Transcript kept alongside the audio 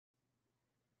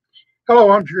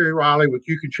Hello, I'm Jerry Riley with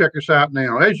You Can Check Us Out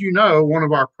Now. As you know, one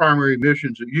of our primary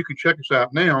missions at You Can Check Us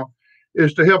Out Now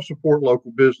is to help support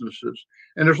local businesses.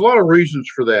 And there's a lot of reasons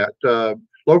for that.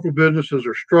 Local businesses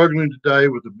are struggling today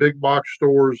with the big box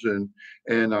stores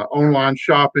and online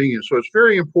shopping. And so it's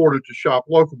very important to shop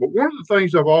local. But one of the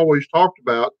things I've always talked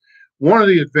about, one of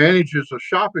the advantages of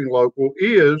shopping local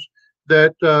is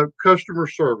that customer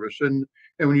service. And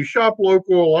when you shop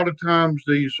local, a lot of times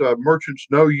these merchants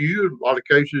know you. In a lot of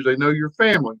cases, they know your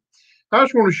family. I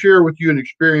just want to share with you an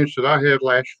experience that I had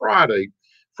last Friday.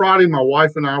 Friday, my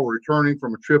wife and I were returning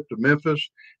from a trip to Memphis.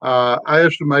 I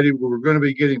estimated we were going to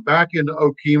be getting back into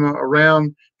Okemah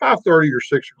around 5:30 or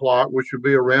 6 o'clock, which would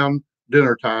be around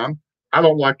dinner time. I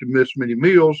don't like to miss many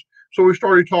meals, so we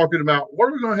started talking about what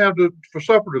are we going to have for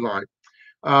supper tonight.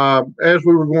 As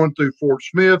we were going through Fort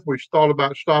Smith, we thought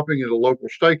about stopping at a local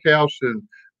steakhouse in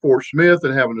Fort Smith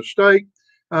and having a steak.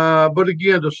 But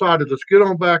again, decided let's get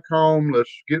on back home.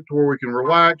 Let's get to where we can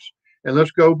relax and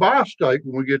let's go buy a steak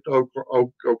when we get to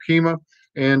Okemah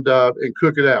and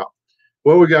cook it out.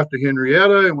 Well, we got to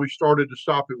Henrietta and we started to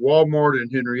stop at Walmart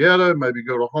in Henrietta, maybe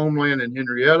go to Homeland in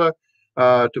Henrietta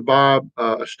to buy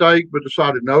a steak, but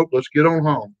decided nope, let's get on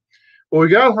home. Well, we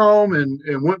got home and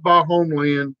went by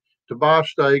Homeland to buy a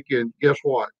steak, and guess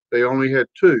what? They only had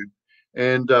two.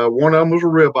 And one of them was a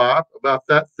ribeye, about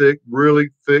that thick, really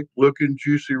thick looking,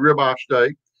 juicy ribeye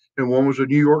steak. And one was a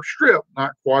New York strip,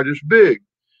 not quite as big.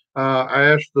 I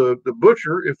asked the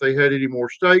butcher if they had any more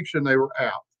steaks, and they were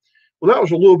out. Well, that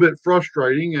was a little bit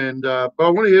frustrating, and but I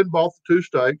went ahead and bought the two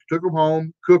steaks, took them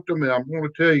home, cooked them, and I'm going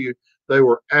to tell you, they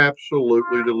were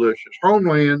absolutely delicious.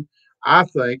 Homeland, I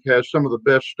think, has some of the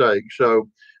best steaks, so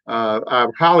I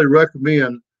highly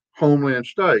recommend Homeland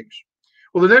steaks.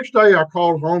 Well, the next day I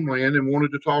called Homeland and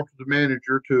wanted to talk to the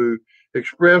manager to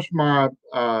express my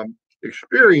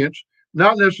experience,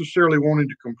 not necessarily wanting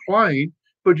to complain,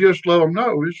 but just let them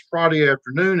know it's Friday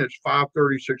afternoon. It's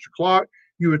 5:30, 6 o'clock.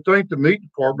 You would think the meat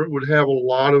department would have a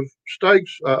lot of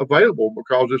steaks available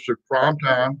because it's a prime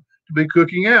time to be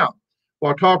cooking out.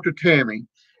 Well, I talked to Tammy,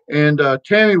 and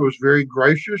Tammy was very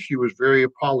gracious. She was very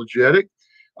apologetic,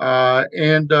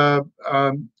 and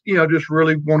just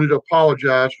really wanted to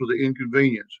apologize for the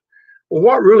inconvenience. Well,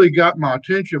 what really got my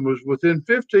attention was within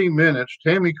 15 minutes,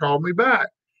 Tammy called me back.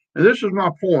 And this is my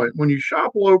point. When you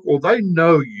shop local, they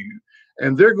know you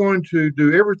and they're going to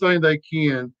do everything they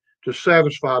can to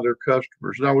satisfy their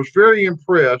customers. And I was very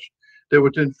impressed that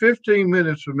within 15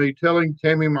 minutes of me telling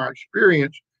Tammy my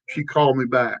experience, she called me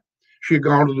back. She had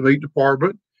gone to the meat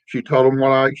department. She told them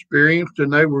what I experienced,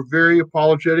 and they were very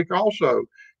apologetic also.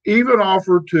 Even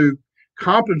offered to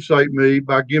compensate me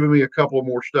by giving me a couple of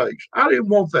more steaks. I didn't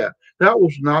want that. That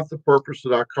was not the purpose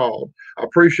that I called. I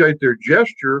appreciate their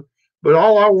gesture, but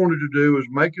all I wanted to do was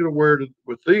make it aware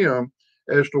with them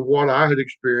as to what I had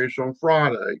experienced on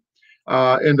Friday.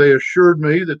 And they assured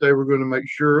me that they were going to make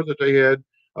sure that they had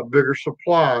a bigger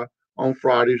supply on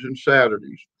Fridays and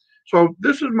Saturdays. So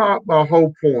this is my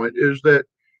whole point is that,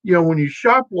 when you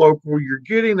shop local, you're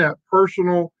getting that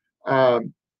personal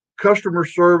customer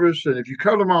service. And if you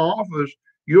come to my office,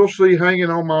 you'll see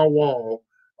hanging on my wall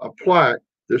a plaque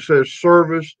that says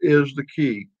service is the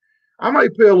key. I may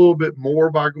pay a little bit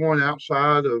more by going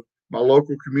outside of my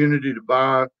local community to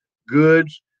buy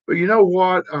goods, but you know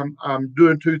what? I'm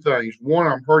doing two things. One,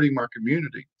 I'm hurting my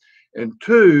community, and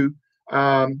two,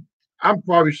 I'm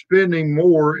probably spending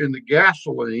more in the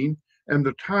gasoline and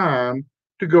the time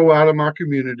to go out of my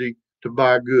community to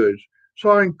buy goods. So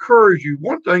I encourage you.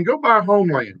 One thing, go buy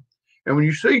Homeland. And when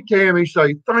you see Tammy,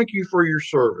 say, thank you for your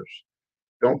service.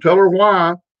 Don't tell her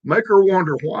why. Make her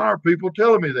wonder, why are people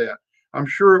telling me that? I'm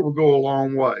sure it will go a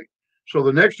long way. So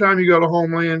the next time you go to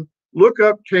Homeland, look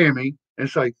up Tammy and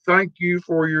say, thank you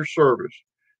for your service.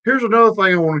 Here's another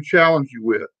thing I want to challenge you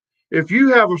with. If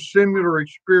you have a similar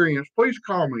experience, please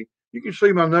call me. You can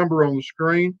see my number on the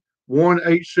screen,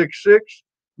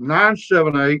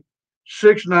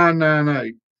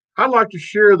 1-866-978-6998. I'd like to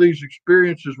share these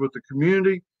experiences with the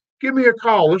community. Give me a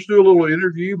call. Let's do a little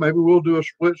interview. Maybe we'll do a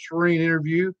split screen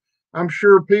interview. I'm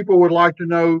sure people would like to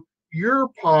know your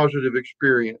positive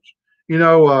experience.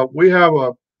 We have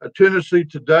a tendency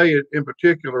today in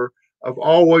particular of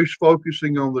always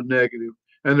focusing on the negative.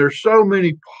 And there's so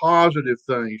many positive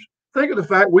things. Think of the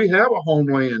fact we have a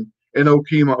homeland in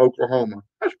Okemah, Oklahoma.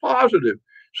 That's positive.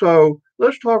 So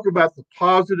let's talk about the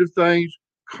positive things.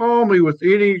 Call me with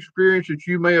any experience that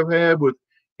you may have had with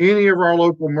any of our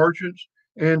local merchants,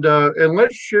 and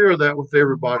let's share that with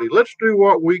everybody. Let's do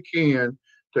what we can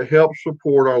to help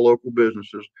support our local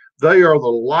businesses. They are the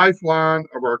lifeline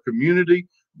of our community.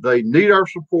 They need our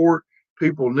support.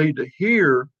 People need to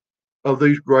hear of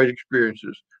these great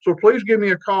experiences. So please give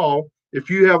me a call if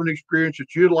you have an experience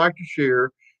that you'd like to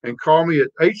share, and call me at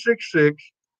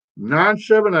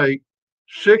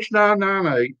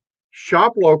 866-978-6998.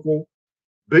 Shop local,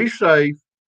 be safe,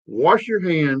 wash your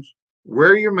hands,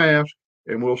 wear your mask,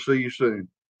 and we'll see you soon.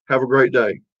 Have a great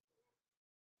day.